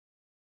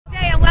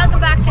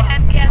back to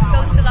MPS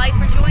Goes to Life.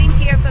 We're joined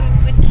here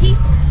with Keith,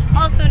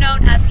 also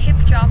known as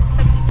Hipdrop.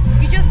 So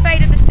you just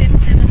played at the Sim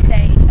Cinema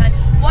stage,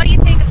 and what do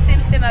you think of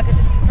Sim Cinema? Because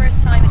it's the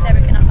first time it's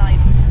ever been at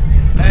live.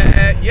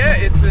 Yeah,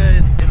 it's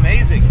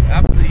amazing,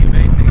 absolutely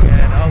amazing,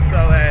 and also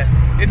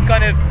it's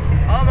kind of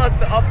almost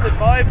the opposite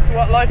vibe to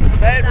what life is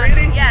about,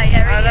 Exactly. really. Yeah, really.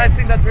 And I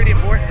think that's really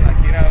important, like,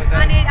 you know.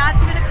 And it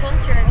adds a bit of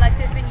culture. Like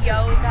there's been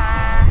yoga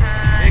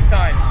and Big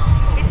time.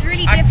 It's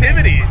really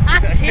different.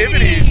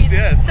 Activities,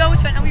 yes. So much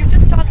fun. And we were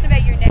just talking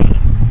about your name.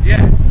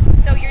 Yeah.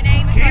 So your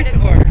name is Keith, kind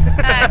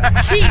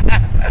of Keith.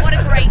 What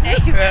a great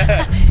name.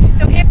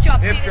 So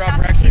Hipdrop. Hipdrop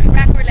that's actually the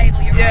record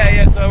label you're on.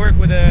 Yeah. So I work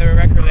with a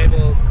record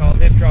label called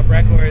Hipdrop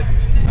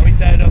Records, and we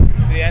set it up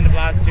at the end of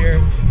last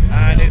year,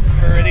 and it's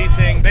for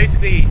releasing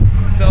basically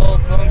soul,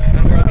 funk,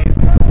 and world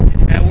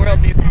music.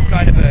 World music is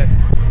kind of a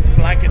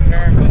blanket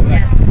term, but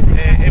like, yes,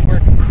 it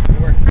works. It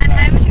works. And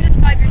how would you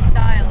describe your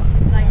style?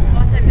 Like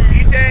what type of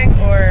DJing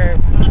or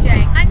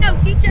DJing? I know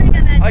DJing,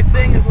 and then I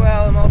sing as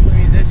well. I'm also a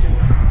musician.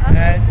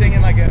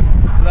 Singing like a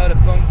load of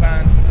funk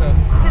bands and stuff.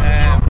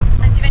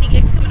 and do you have any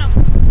gigs coming up?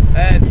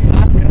 It's